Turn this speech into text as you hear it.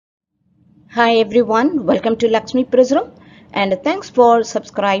Hi everyone, welcome to Laxmi Prasuram and thanks for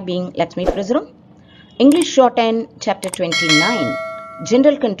subscribing Laxmi Prasuram. English Shorthand Chapter 29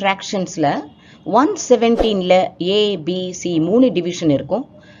 General Contractions la 117 la A, B, C 3 division இருக்கும்.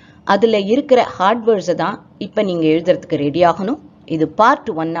 அதில் இருக்கிற hard words தான் இப்போ நீங்கள் எழுதுறதுக்கு ready ஆகணும். இது part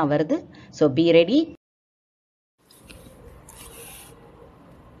 1 வருது. So be ready.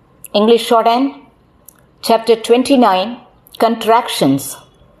 English Shorthand Chapter 29 Contractions.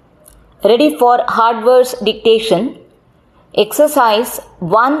 Ready for hard words dictation. Exercise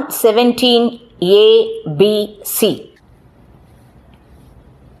 117-a, B, C.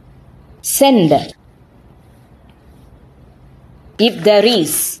 Send. If there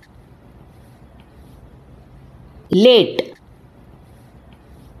is. Late.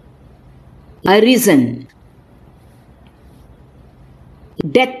 Arisen.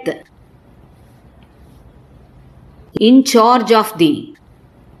 Death. In charge of the.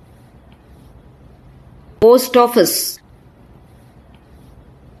 Post office.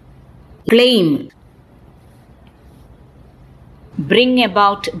 Claim. Bring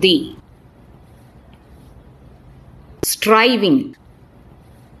about the. Striving.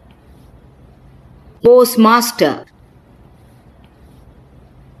 Postmaster.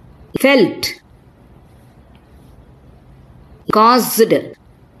 Felt. Caused.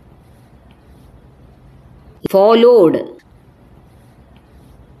 Followed.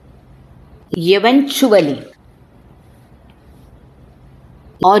 Eventually.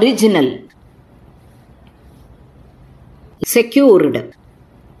 Original. Secured.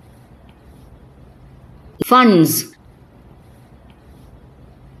 Funds.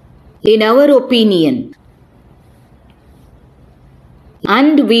 In our opinion.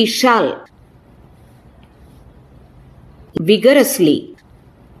 And we shall. Vigorously.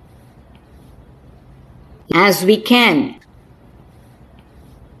 As we can.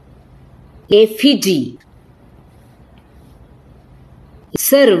 Effigy.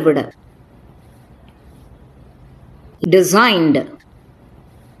 Served. Designed.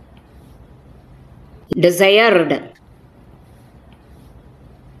 Desired.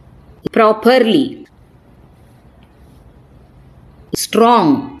 Properly.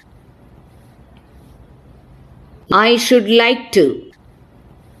 Strong. I should like to.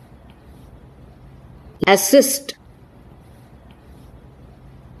 Assist.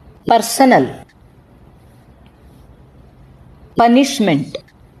 Personal. Punishment.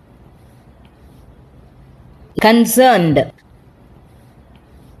 Concerned.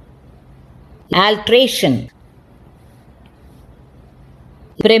 Alteration.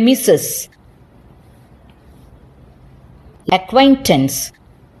 Premises. Acquaintance.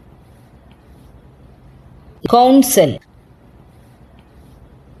 Counsel.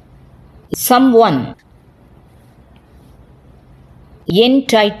 Someone.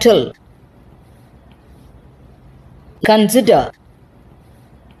 Entitle. Consider.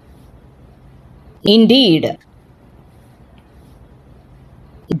 Indeed.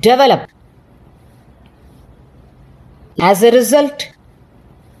 Develop. As a result.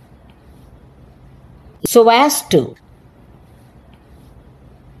 So as to.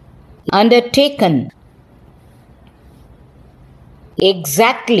 Undertaken.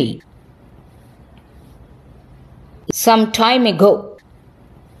 Exactly. Some time ago.